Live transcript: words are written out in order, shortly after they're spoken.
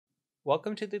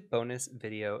Welcome to the bonus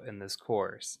video in this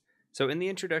course. So in the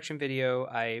introduction video,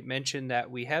 I mentioned that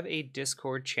we have a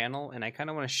Discord channel and I kind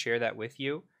of want to share that with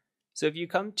you. So if you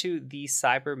come to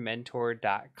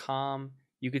thecybermentor.com,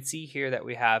 you could see here that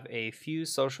we have a few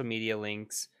social media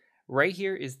links. Right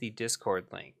here is the Discord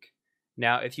link.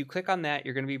 Now, if you click on that,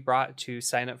 you're going to be brought to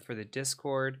sign up for the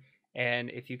Discord.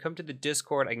 And if you come to the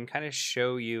Discord, I can kind of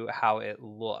show you how it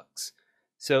looks.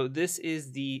 So this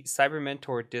is the Cyber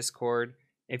Mentor Discord.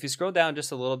 If you scroll down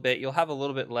just a little bit, you'll have a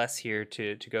little bit less here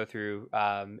to go through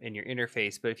in your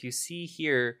interface. But if you see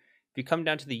here, if you come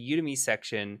down to the Udemy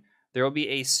section, there will be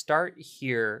a Start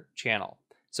Here channel.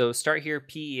 So Start Here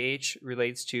PEH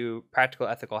relates to practical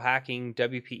ethical hacking.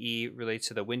 WPE relates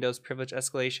to the Windows privilege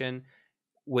escalation.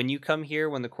 When you come here,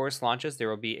 when the course launches, there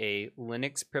will be a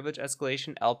Linux privilege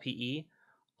escalation, LPE.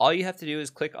 All you have to do is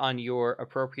click on your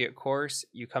appropriate course.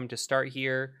 You come to Start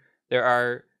Here. There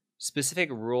are specific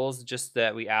rules just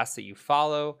that we ask that you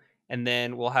follow, and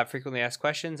then we'll have frequently asked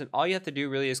questions, and all you have to do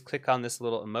really is click on this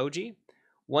little emoji.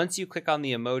 Once you click on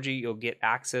the emoji, you'll get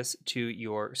access to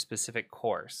your specific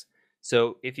course.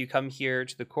 So if you come here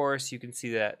to the course, you can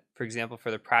see that, for example,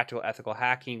 for the practical ethical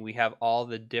hacking, we have all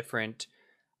the different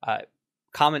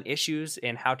common issues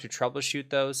and how to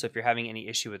troubleshoot those. So if you're having any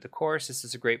issue with the course, this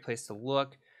is a great place to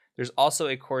look. There's also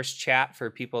a course chat for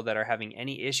people that are having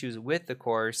any issues with the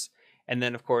course. And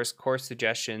then, of course, course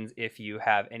suggestions if you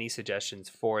have any suggestions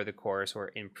for the course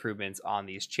or improvements on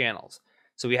these channels.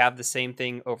 So we have the same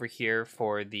thing over here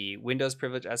for the Windows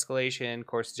privilege escalation,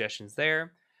 course suggestions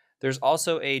there. There's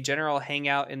also a general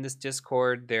hangout in this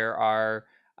Discord. There are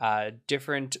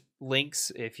different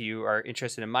links if you are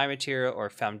interested in my material or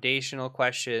foundational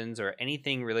questions or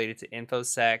anything related to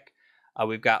InfoSec.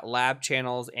 We've got lab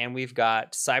channels and we've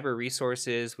got cyber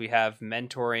resources. We have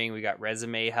mentoring, we got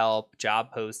resume help,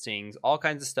 job postings, all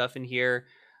kinds of stuff in here,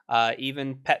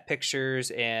 even pet pictures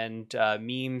and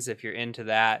memes if you're into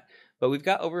that. But we've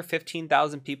got over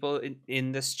 15,000 people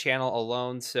in this channel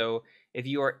alone. So if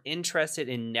you are interested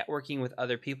in networking with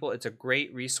other people, it's a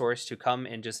great resource to come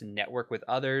and just network with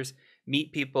others,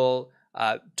 meet people,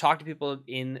 talk to people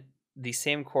in the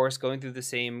same course, going through the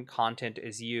same content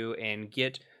as you, and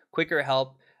get quicker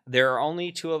help. There are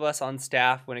only 2 of us on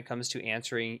staff when it comes to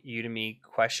answering Udemy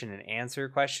question and answer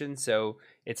questions. So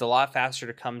it's a lot faster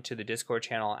to come to the Discord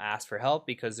channel and ask for help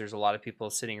because there's a lot of people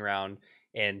sitting around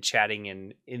and chatting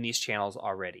in these channels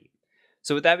already.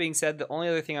 So with that being said, the only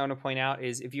other thing I want to point out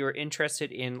is if you are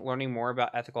interested in learning more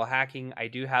about ethical hacking, I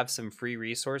do have some free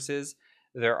resources.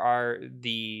 There are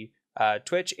the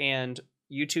Twitch and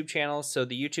YouTube channels. So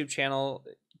the YouTube channel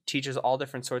teaches all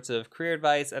different sorts of career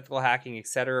advice, ethical hacking,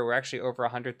 etc. We're actually over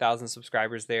 100,000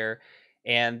 subscribers there.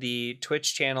 And the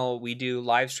Twitch channel, we do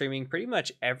live streaming pretty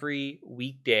much every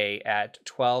weekday at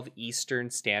 12 Eastern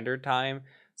Standard Time.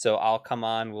 So I'll come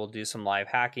on, we'll do some live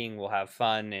hacking, we'll have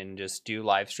fun and just do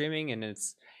live streaming, and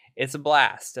it's a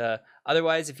blast.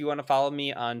 Otherwise, if you want to follow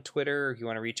me on Twitter, or if you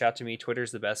want to reach out to me,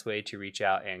 Twitter's the best way to reach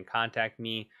out and contact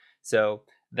me. So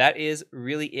that is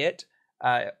really it.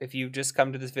 If you've just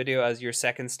come to this video as your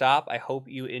second stop, I hope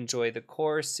you enjoy the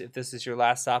course. If this is your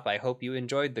last stop, I hope you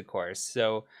enjoyed the course.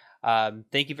 So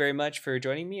thank you very much for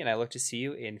joining me, and I look to see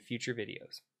you in future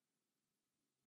videos.